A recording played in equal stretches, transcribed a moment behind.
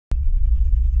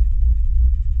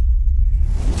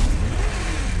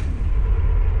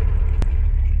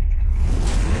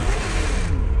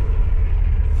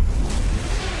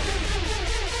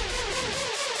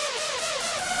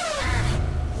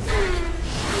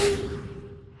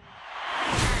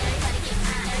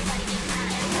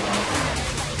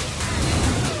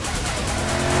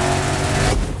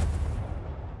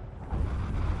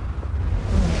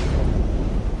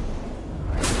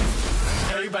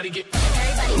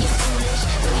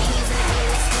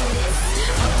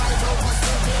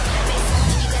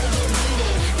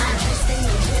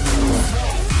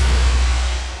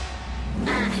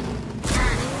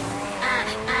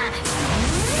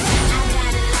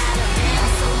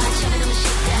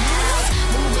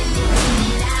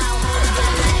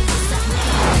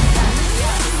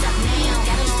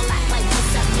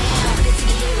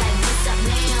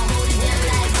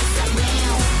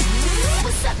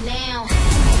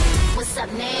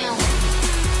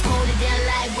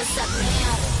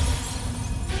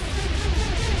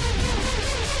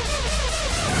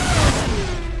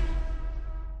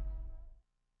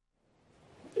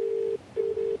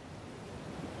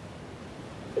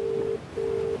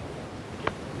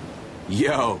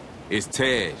Yo, it's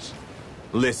Tej.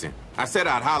 Listen, I said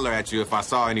I'd holler at you if I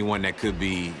saw anyone that could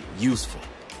be useful.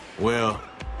 Well,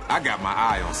 I got my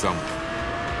eye on someone.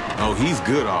 Oh, he's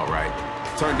good, all right.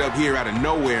 Turned up here out of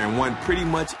nowhere and won pretty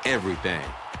much everything.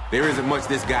 There isn't much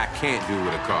this guy can't do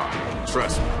with a car.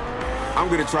 Trust me. I'm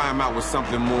gonna try him out with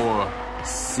something more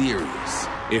serious.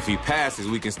 If he passes,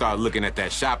 we can start looking at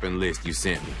that shopping list you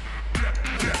sent me.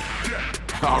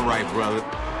 All right, brother.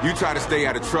 You try to stay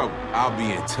out of trouble. I'll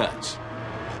be in touch.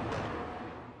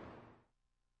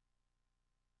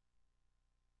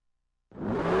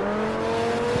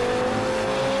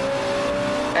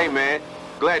 Hey, man.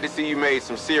 Glad to see you made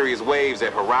some serious waves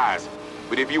at Horizon.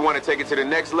 But if you want to take it to the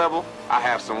next level, I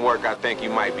have some work I think you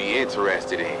might be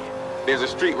interested in. There's a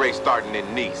street race starting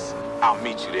in Nice. I'll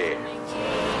meet you there.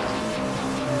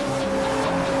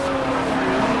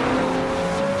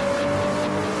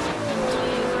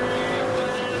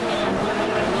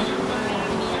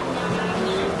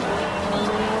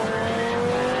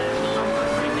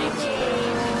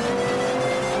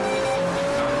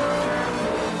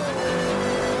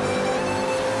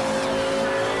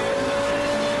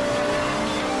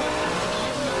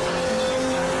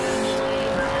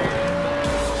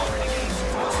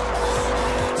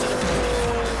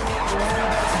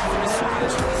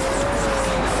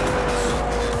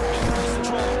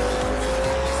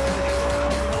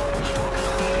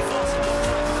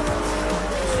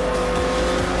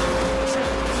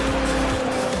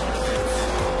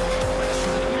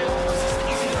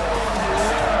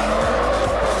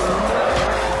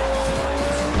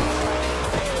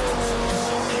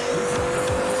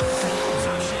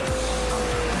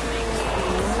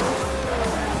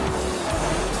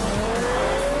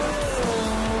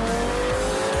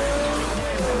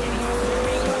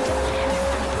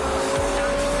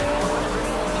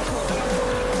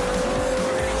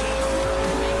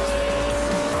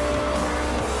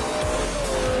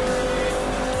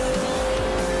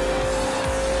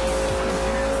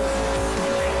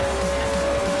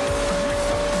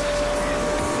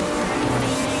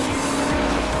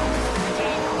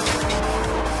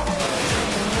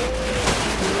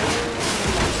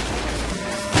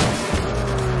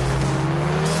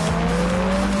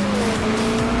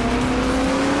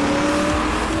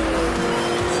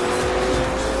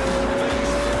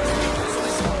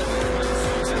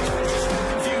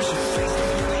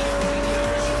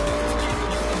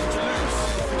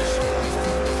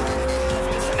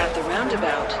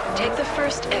 Take the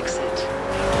first exit.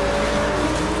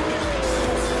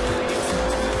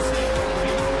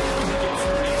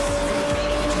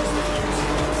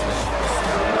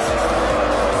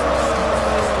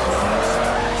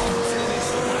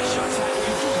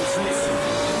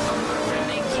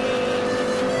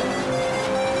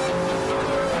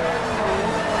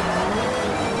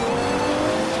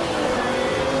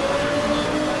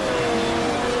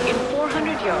 In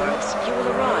 400 yards, you will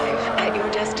arrive at your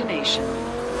destination.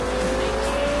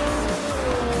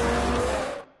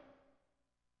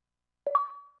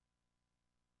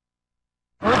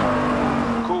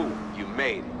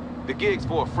 The gig's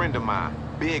for a friend of mine.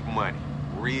 Big money.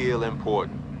 Real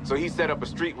important. So he set up a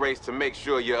street race to make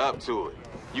sure you're up to it.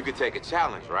 You could take a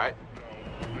challenge, right?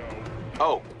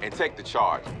 Oh, and take the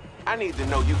charge. I need to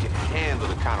know you can handle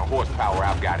the kind of horsepower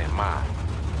I've got in mind.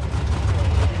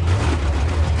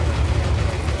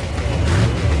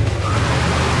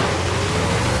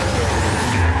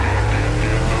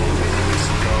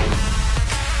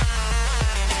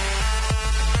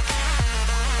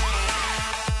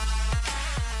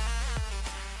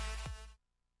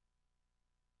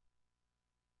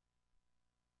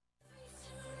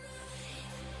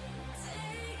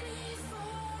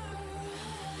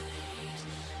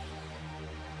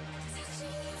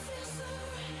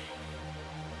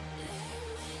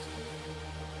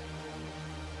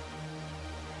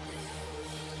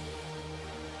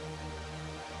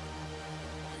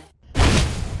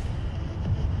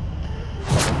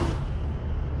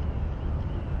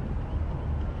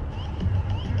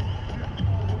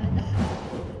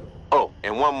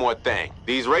 one more thing.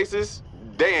 These races,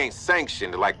 they ain't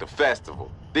sanctioned like the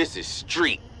festival. This is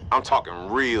street. I'm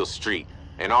talking real street.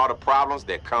 And all the problems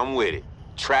that come with it.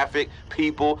 Traffic,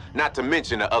 people, not to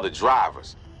mention the other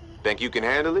drivers. Think you can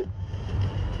handle it?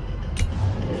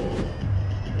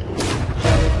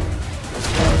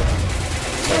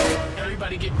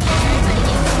 Everybody get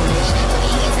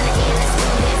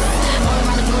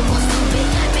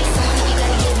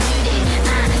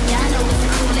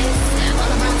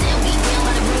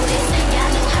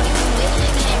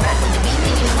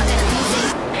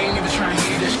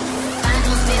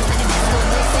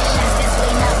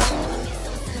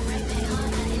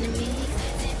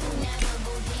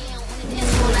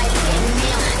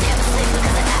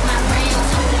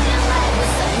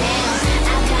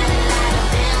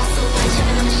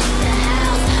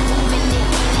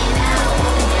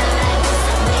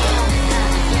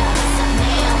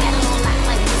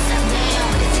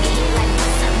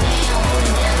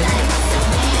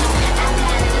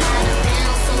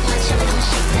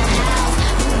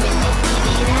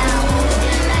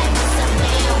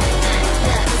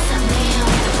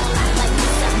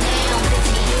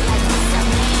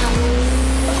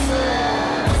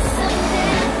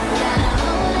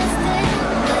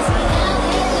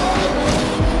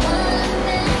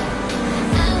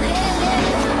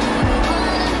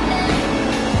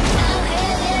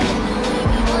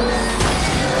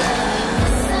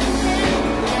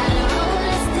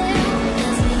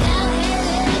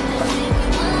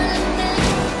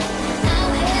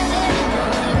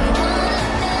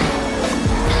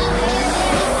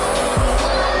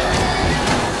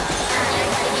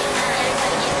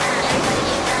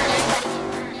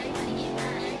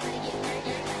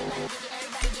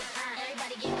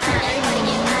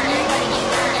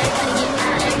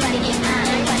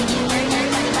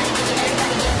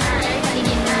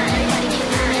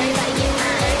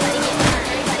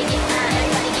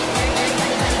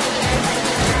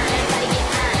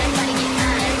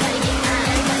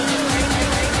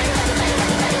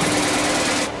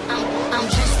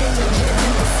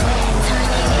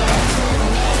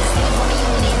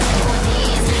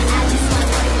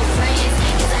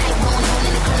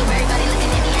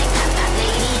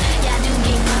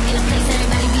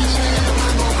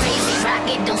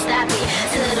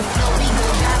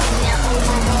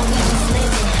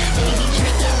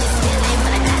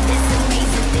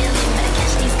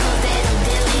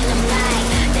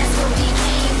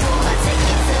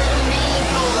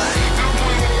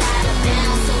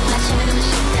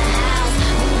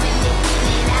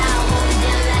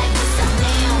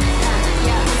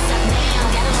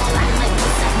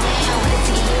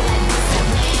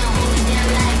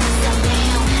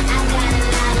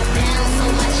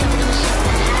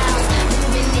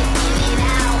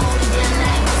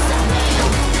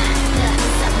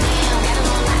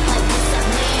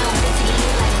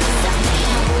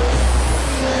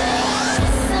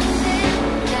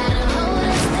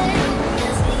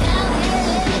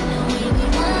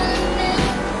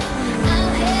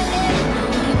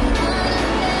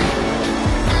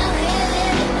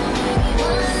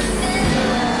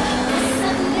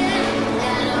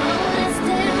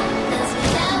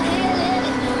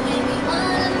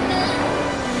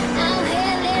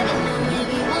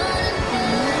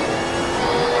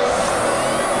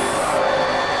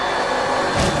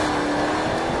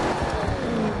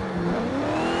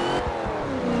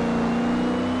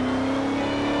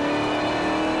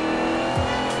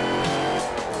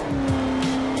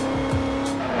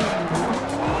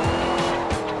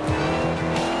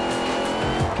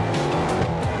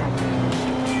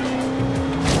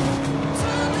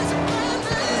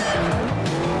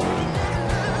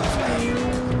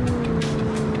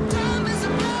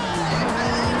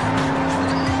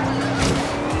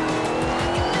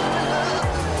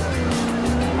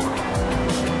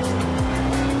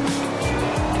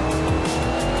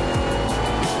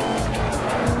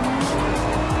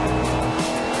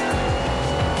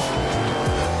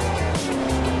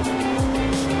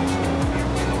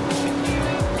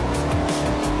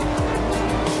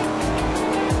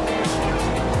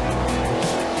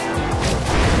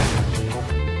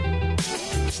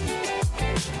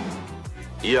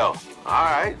Yo, all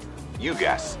right, you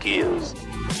got skills.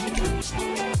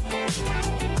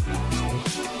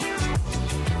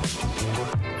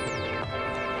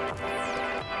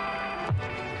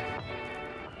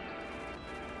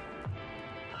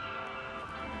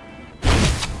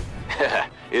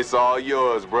 It's all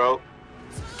yours, bro.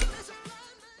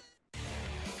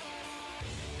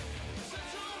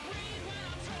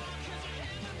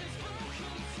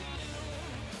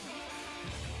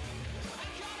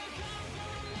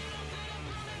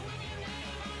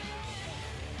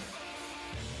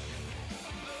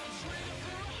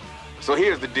 So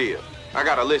here's the deal. I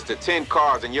got a list of 10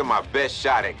 cars and you're my best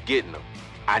shot at getting them.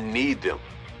 I need them.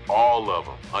 All of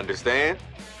them. Understand?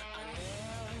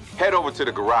 Head over to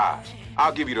the garage.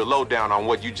 I'll give you the lowdown on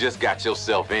what you just got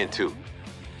yourself into.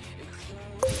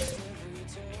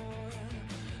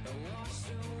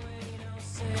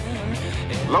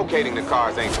 Locating the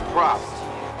cars ain't the problem.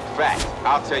 In fact,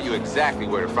 I'll tell you exactly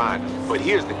where to find them. But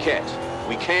here's the catch.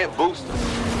 We can't boost them.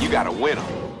 You gotta win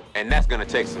them. And that's gonna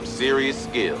take some serious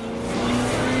skill.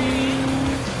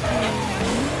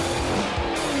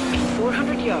 In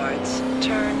 400 yards,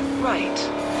 turn right.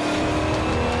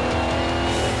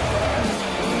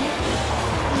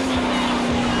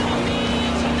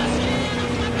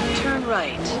 Turn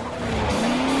right.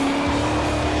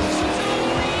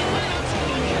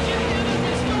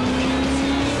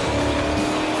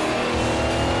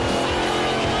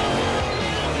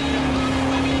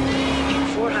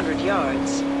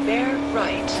 Yards, bear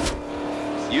right.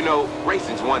 You know,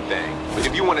 racing's one thing, but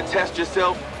if you want to test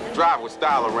yourself, drive with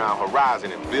style around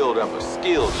Horizon and build up a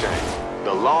skill chain.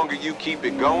 The longer you keep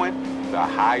it going, the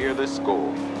higher the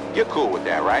score. You're cool with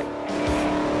that, right?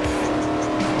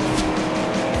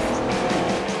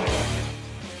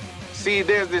 See,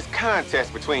 there's this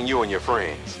contest between you and your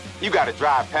friends. You gotta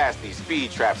drive past these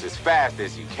speed traps as fast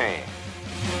as you can.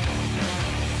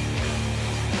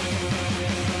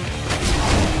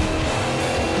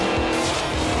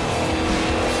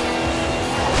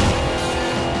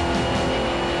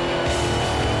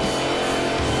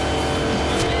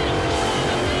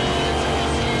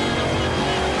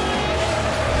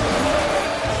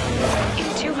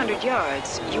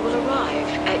 Yards, you will arrive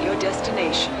at your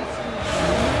destination.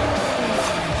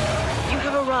 You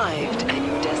have arrived at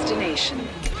your destination.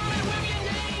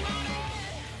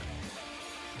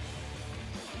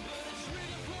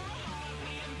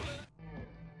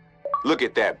 Look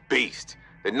at that beast,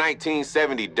 the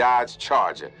 1970 Dodge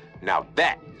Charger. Now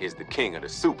that is the king of the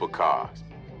supercars.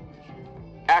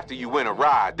 After you win a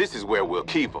ride, this is where we'll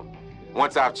keep them.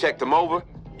 Once I've checked them over,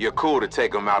 you're cool to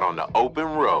take them out on the open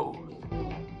road.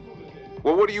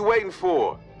 Well, what are you waiting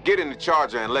for? Get in the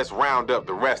Charger and let's round up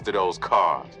the rest of those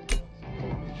cars.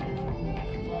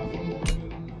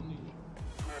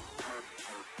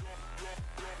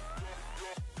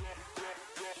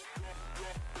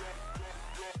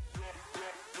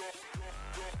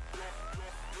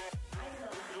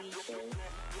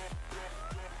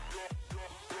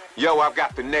 Yo, I've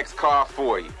got the next car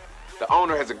for you. The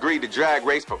owner has agreed to drag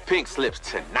race for pink slips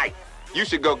tonight. You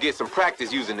should go get some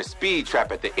practice using the speed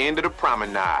trap at the end of the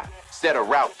promenade. Set a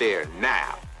route there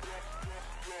now.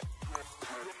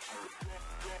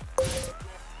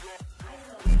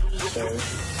 Okay.